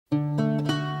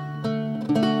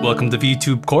Welcome to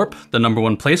VTube Corp, the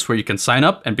 #1 place where you can sign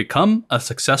up and become a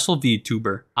successful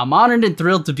VTuber. I'm honored and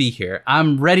thrilled to be here.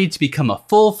 I'm ready to become a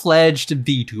full-fledged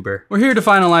VTuber. We're here to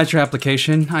finalize your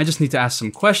application. I just need to ask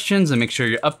some questions and make sure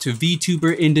you're up to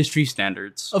VTuber industry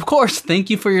standards. Of course, thank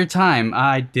you for your time.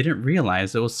 I didn't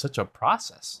realize it was such a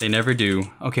process. They never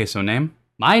do. Okay, so name?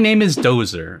 My name is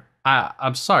Dozer.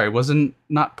 I'm sorry, wasn't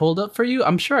not pulled up for you?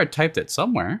 I'm sure I typed it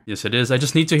somewhere. Yes, it is. I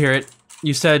just need to hear it.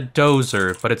 You said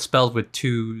Dozer, but it's spelled with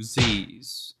 2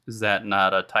 Z's. Is that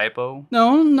not a typo?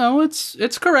 No,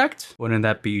 it's correct. Wouldn't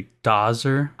that be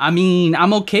Dozer? I mean,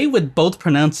 I'm okay with both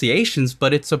pronunciations,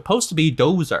 but it's supposed to be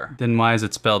Dozer. Then why is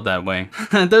it spelled that way?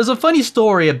 There's a funny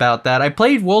story about that. I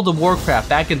played World of Warcraft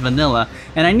back in vanilla,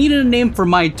 and I needed a name for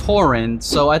my torrent,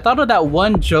 so I thought of that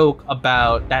one joke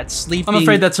about that sleeping. I'm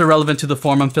afraid that's irrelevant to the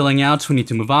form I'm filling out, so we need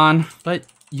to move on. But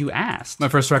you asked. My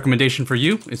first recommendation for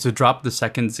you is to drop the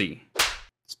second Z.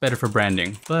 It's better for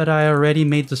branding. But I already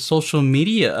made the social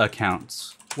media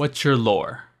accounts. What's your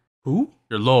lore? Who?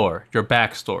 Your lore, your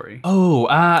backstory. Oh,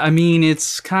 I mean,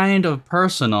 it's kind of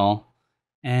personal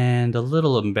and a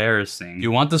little embarrassing.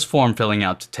 You want this form filling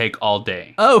out to take all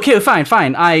day. Oh, okay,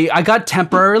 fine. I got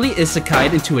temporarily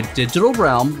isekai'd into a digital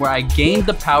realm where I gained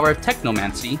the power of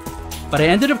technomancy, but I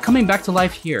ended up coming back to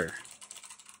life here.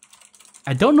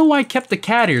 I don't know why I kept the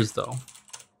cat ears though.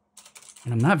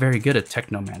 And I'm not very good at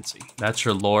technomancy. That's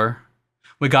your lore.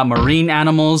 We got marine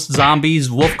animals,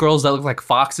 zombies, wolf girls that look like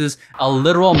foxes, a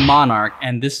literal monarch,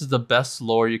 and this is the best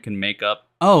lore you can make up.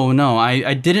 Oh no,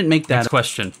 I didn't make that. Next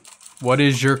question. What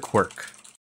is your quirk?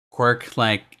 Quirk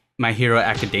like My Hero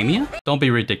Academia? Don't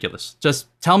be ridiculous. Just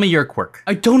tell me your quirk.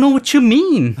 I don't know what you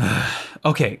mean.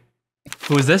 Okay,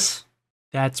 who is this?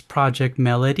 That's Project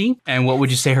Melody. And what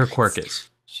would you say her quirk is?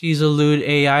 She's a lewd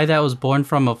AI that was born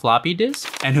from a floppy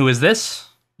disk. And who is this?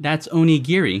 That's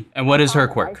Onigiri. And what is her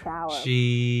quirk?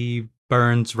 She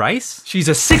burns rice? She's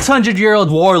a 600-year-old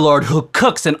warlord who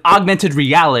cooks in augmented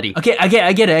reality. Okay, I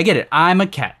get it. I'm a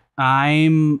cat.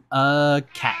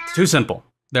 Too simple.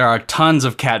 There are tons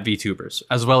of cat VTubers,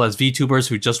 as well as VTubers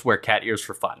who just wear cat ears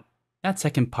for fun. That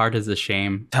second part is a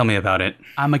shame. Tell me about it.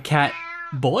 I'm a cat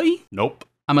boy? Nope.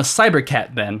 I'm a cyber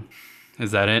cat then.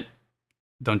 Is that it?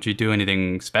 Don't you do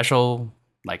anything special,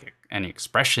 like any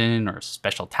expression or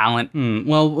special talent?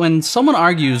 Well, when someone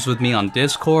argues with me on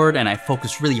Discord and I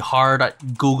focus really hard at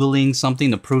Googling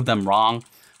something to prove them wrong,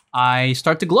 I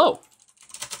start to glow.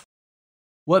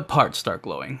 What parts start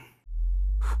glowing?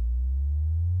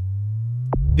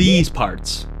 These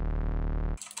parts.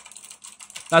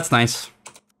 That's nice.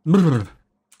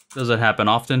 Does it happen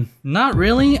often? Not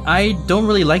really. I don't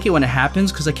really like it when it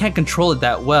happens because I can't control it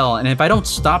that well, and if I don't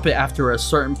stop it after a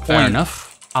certain point, fair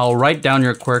enough, I'll write down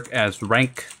your quirk as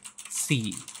rank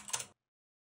C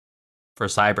for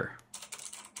cyber.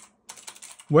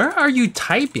 Where are you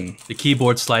typing? The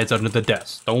keyboard slides under the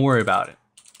desk. Don't worry about it.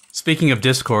 Speaking of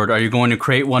Discord, are you going to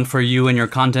create one for you and your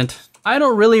content? I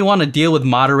don't really want to deal with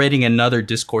moderating another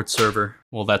Discord server.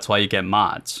 Well, that's why you get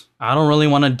mods. I don't really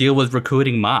want to deal with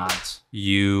recruiting mods.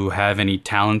 You have any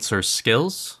talents or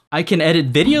skills? I can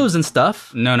edit videos and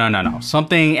stuff. No.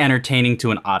 Something entertaining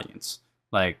to an audience.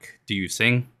 Like, do you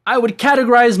sing? I would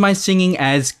categorize my singing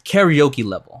as karaoke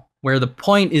level, where the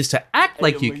point is to act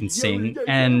like you can sing,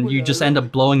 and you just end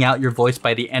up blowing out your voice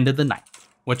by the end of the night.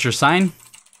 What's your sign?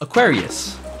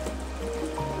 Aquarius.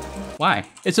 Why?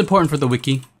 It's important for the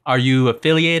wiki. Are you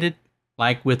affiliated?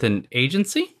 Like with an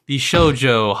agency?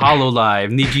 Bishoujo,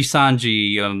 Hololive,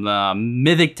 Nijisanji,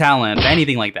 Mythic Talent,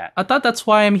 anything like that. I thought that's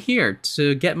why I'm here,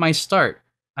 to get my start.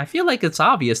 I feel like it's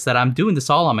obvious that I'm doing this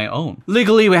all on my own.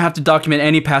 Legally, we have to document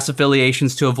any past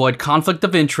affiliations to avoid conflict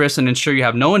of interest and ensure you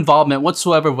have no involvement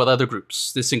whatsoever with other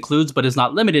groups. This includes, but is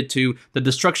not limited to, the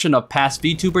destruction of past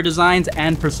VTuber designs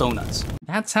and personas.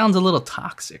 That sounds a little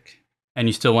toxic. And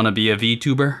you still want to be a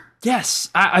VTuber? Yes,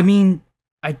 I mean,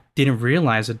 I didn't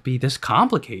realize it'd be this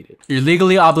complicated. You're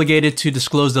legally obligated to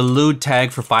disclose the lewd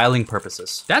tag for filing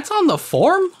purposes. That's on the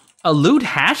form? A lewd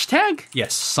hashtag?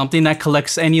 Yes, something that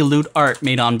collects any lewd art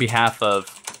made on behalf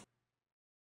of,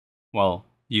 well,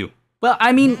 you. Well,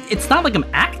 I mean, it's not like I'm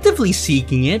actively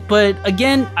seeking it, but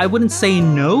again, I wouldn't say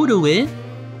no to it.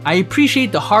 I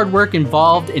appreciate the hard work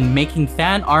involved in making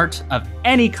fan art of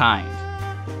any kind.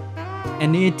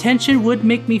 And the attention would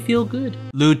make me feel good.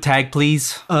 Lewd tag,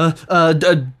 please.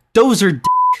 Dozer d***.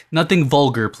 Nothing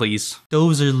vulgar, please.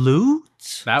 Dozer lewd?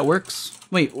 That works.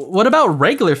 Wait, what about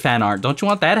regular fan art? Don't you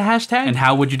want that hashtag? And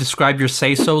how would you describe your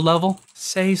say-so level?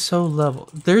 Say-so level.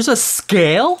 There's a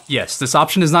scale? Yes, this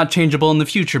option is not changeable in the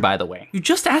future, by the way. You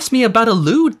just asked me about a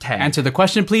lewd tag. Answer the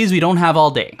question, please. We don't have all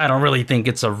day. I don't really think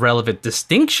it's a relevant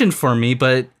distinction for me,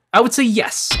 but I would say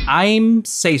yes, I'm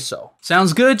say so.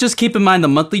 Sounds good, just keep in mind the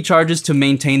monthly charges to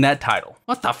maintain that title.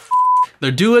 What the f? They're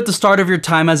due at the start of your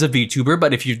time as a VTuber,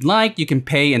 but if you'd like, you can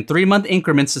pay in 3-month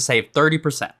increments to save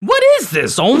 30%. What is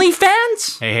this,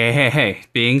 OnlyFans? Hey.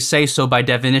 Being say so by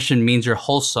definition means you're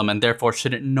wholesome and therefore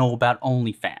shouldn't know about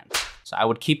OnlyFans. So I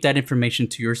would keep that information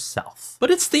to yourself.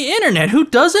 But it's the internet, who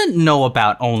doesn't know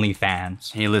about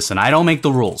OnlyFans? Hey listen, I don't make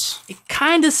the rules. It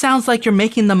kinda sounds like you're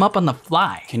making them up on the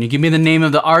fly. Can you give me the name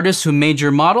of the artist who made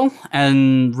your model?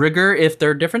 And rigor if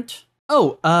they're different?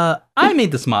 Oh, I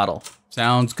made this model.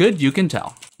 Sounds good, you can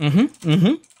tell.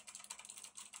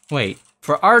 Wait,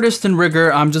 for artist and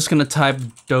rigor, I'm just gonna type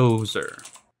dozer.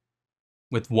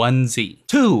 With 1 Z.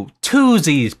 Two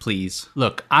Z's, please.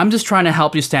 Look, I'm just trying to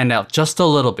help you stand out just a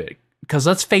little bit. Because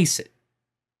let's face it,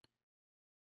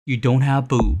 you don't have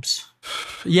boobs.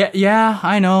 Yeah,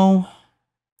 I know.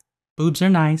 Boobs are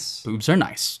nice. Boobs are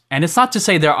nice. And it's not to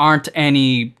say there aren't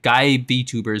any guy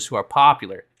VTubers who are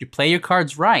popular. If you play your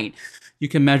cards right, you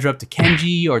can measure up to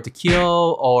Kenji or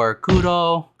Takio or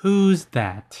Kudo. Who's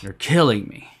that? You're killing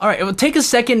me. All right, well, take a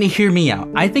second to hear me out.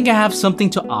 I think I have something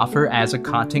to offer as a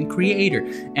content creator.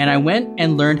 And I went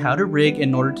and learned how to rig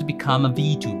in order to become a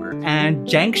VTuber. And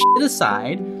jank shit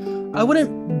aside, I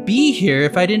wouldn't be here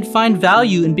if I didn't find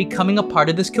value in becoming a part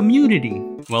of this community.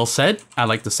 Well said, I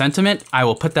like the sentiment. I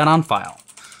will put that on file.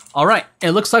 All right,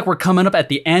 it looks like we're coming up at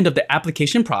the end of the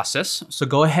application process, so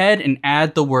go ahead and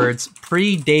add the words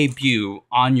pre-debut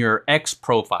on your X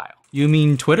profile. You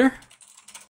mean Twitter?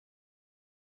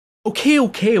 Okay.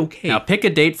 Now pick a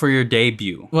date for your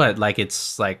debut. What, like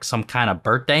it's like some kind of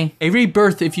birthday? A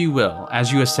rebirth, if you will,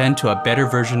 as you ascend to a better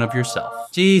version of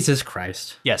yourself. Jesus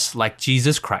Christ. Yes, like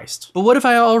Jesus Christ. But what if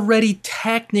I already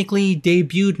technically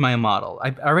debuted my model?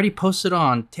 I already posted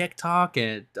on TikTok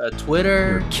and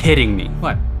Twitter. You're kidding me.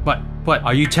 What?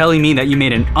 Are you telling me that you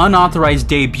made an unauthorized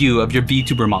debut of your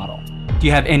VTuber model? Do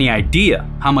you have any idea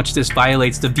how much this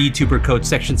violates the VTuber Code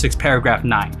Section 6 Paragraph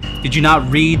 9? Did you not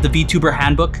read the VTuber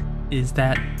Handbook? Is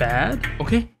that bad?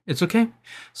 Okay, it's okay.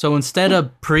 So instead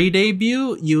of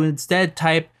pre-debut, you instead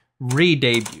type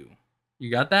re-debut. You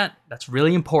got that? That's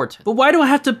really important. But why do I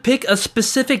have to pick a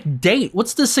specific date?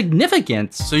 What's the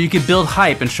significance? So you can build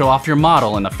hype and show off your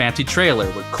model in a fancy trailer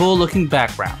with cool looking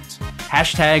backgrounds.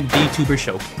 Hashtag VTuber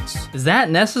Showcase. Is that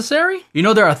necessary? You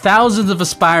know, there are thousands of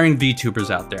aspiring VTubers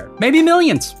out there, maybe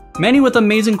millions. Many with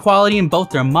amazing quality in both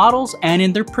their models and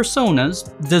in their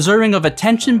personas, deserving of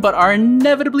attention but are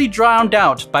inevitably drowned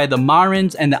out by the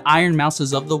Marins and the Iron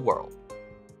Mouses of the world.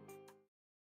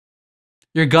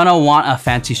 You're gonna want a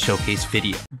fancy showcase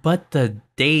video. But the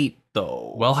date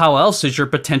though? Well, how else is your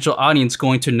potential audience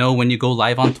going to know when you go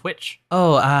live on Twitch?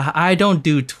 Oh, I don't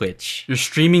do Twitch. You're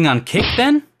streaming on Kick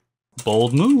then?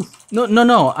 Bold move.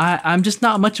 No, I'm just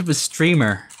not much of a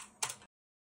streamer.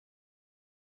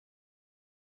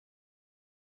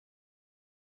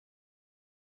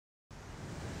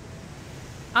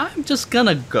 I'm just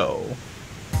gonna go.